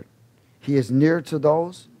spirit. He is near to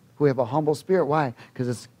those who have a humble spirit. Why? Because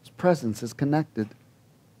his presence is connected.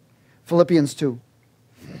 Philippians 2.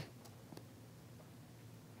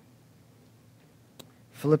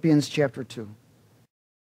 Philippians chapter 2.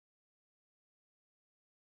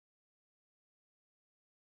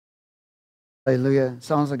 Hallelujah.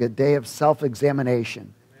 Sounds like a day of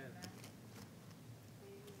self-examination.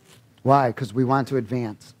 Why? Because we want to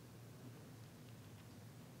advance.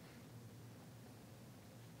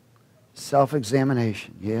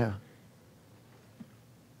 Self-examination, yeah.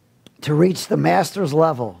 To reach the master's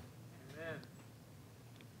level. Amen.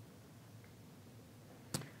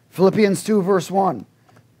 Philippians 2, verse 1.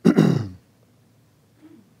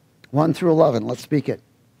 1 through 11, let's speak it.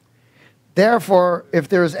 Therefore, if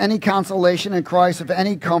there is any consolation in Christ, if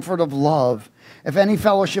any comfort of love, if any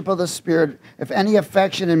fellowship of the Spirit, if any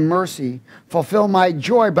affection and mercy, fulfill my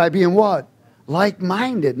joy by being what?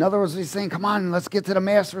 Like-minded. In other words, he's saying, come on, let's get to the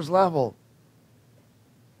master's level.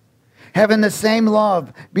 Having the same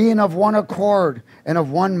love, being of one accord and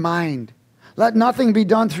of one mind. Let nothing be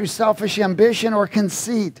done through selfish ambition or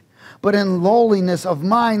conceit, but in lowliness of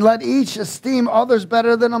mind, let each esteem others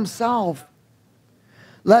better than himself.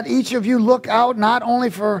 Let each of you look out not only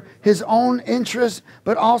for his own interests,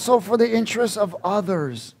 but also for the interests of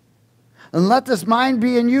others. And let this mind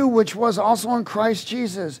be in you, which was also in Christ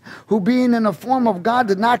Jesus, who being in the form of God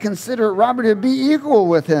did not consider it robbery to be equal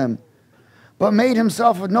with him, but made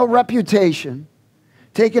himself of no reputation,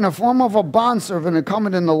 taking a form of a bondservant and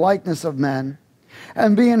coming in the likeness of men.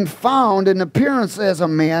 And being found in appearance as a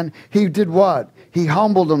man, he did what? He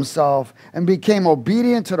humbled himself and became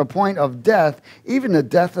obedient to the point of death, even the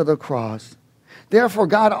death of the cross. Therefore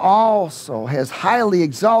God also has highly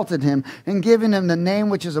exalted him and given him the name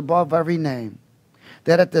which is above every name,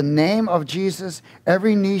 that at the name of Jesus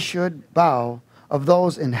every knee should bow, of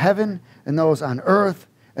those in heaven and those on earth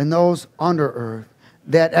and those under earth,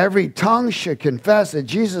 that every tongue should confess that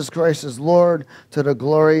Jesus Christ is Lord, to the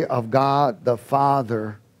glory of God the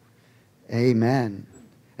Father. Amen.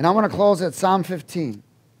 And I want to close at Psalm 15.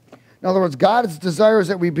 In other words, God's desire is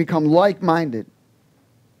that we become like-minded.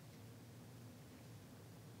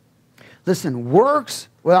 Listen, works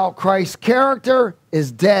without Christ's character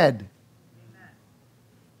is dead.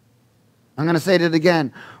 I'm going to say it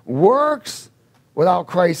again. Works without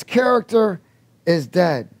Christ's character is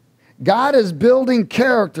dead. God is building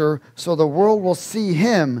character so the world will see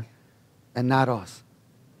him and not us.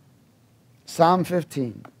 Psalm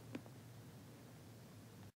 15.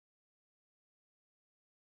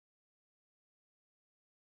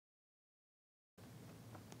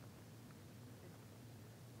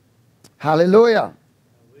 Hallelujah.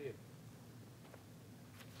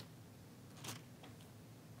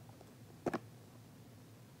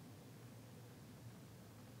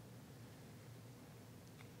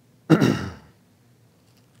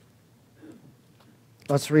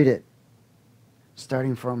 Let's read it,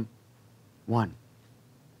 starting from 1.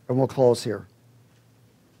 And we'll close here.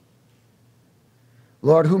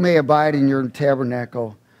 Lord, who may abide in your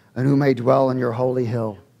tabernacle, and who may dwell in your holy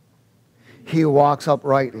hill? He who walks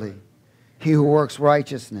uprightly, he who works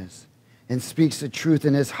righteousness, and speaks the truth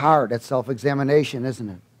in his heart. That's self-examination, isn't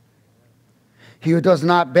it? He who does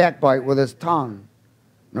not backbite with his tongue,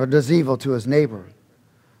 nor does evil to his neighbor,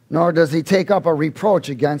 nor does he take up a reproach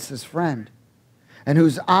against his friend, and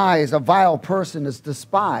whose eyes a vile person is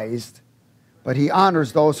despised, but he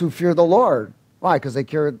honors those who fear the Lord. Why? Because they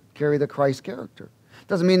carry the Christ character.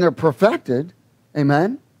 Doesn't mean they're perfected,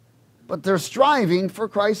 amen? But they're striving for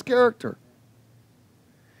Christ's character.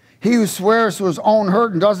 He who swears to his own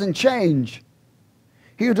hurt and doesn't change.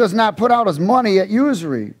 He who does not put out his money at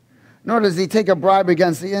usury, nor does he take a bribe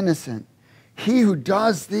against the innocent. He who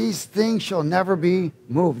does these things shall never be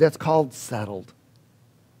moved. That's called settled.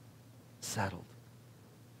 Settled.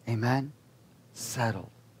 Amen? Settled.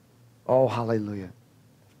 Oh, hallelujah.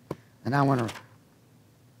 And I want to,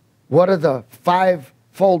 what are the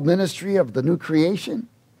fivefold ministry of the new creation?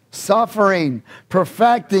 Suffering,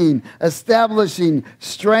 perfecting, establishing,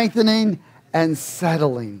 strengthening, and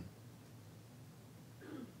settling.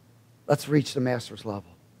 Let's reach the master's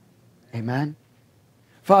level. Amen?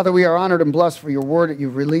 Father, we are honored and blessed for your word that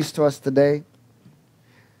you've released to us today.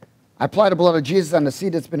 I apply the blood of Jesus on the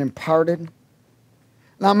seed that's been imparted.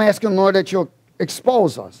 Now I'm asking, Lord, that you'll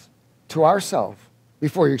expose us to ourselves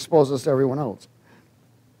before you expose us to everyone else.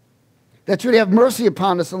 That you'd have mercy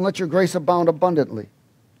upon us and let your grace abound abundantly.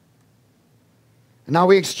 And now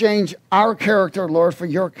we exchange our character, Lord, for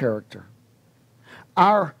your character.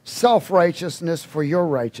 Our self-righteousness for your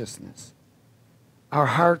righteousness. Our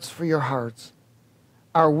hearts for your hearts.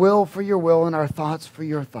 Our will for your will and our thoughts for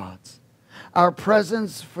your thoughts. Our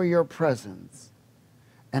presence for your presence.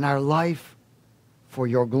 And our life for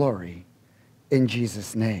your glory. In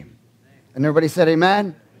Jesus' name. And everybody said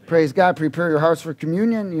amen. Praise God. Prepare your hearts for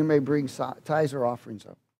communion. You may bring tithes or offerings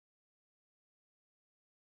up.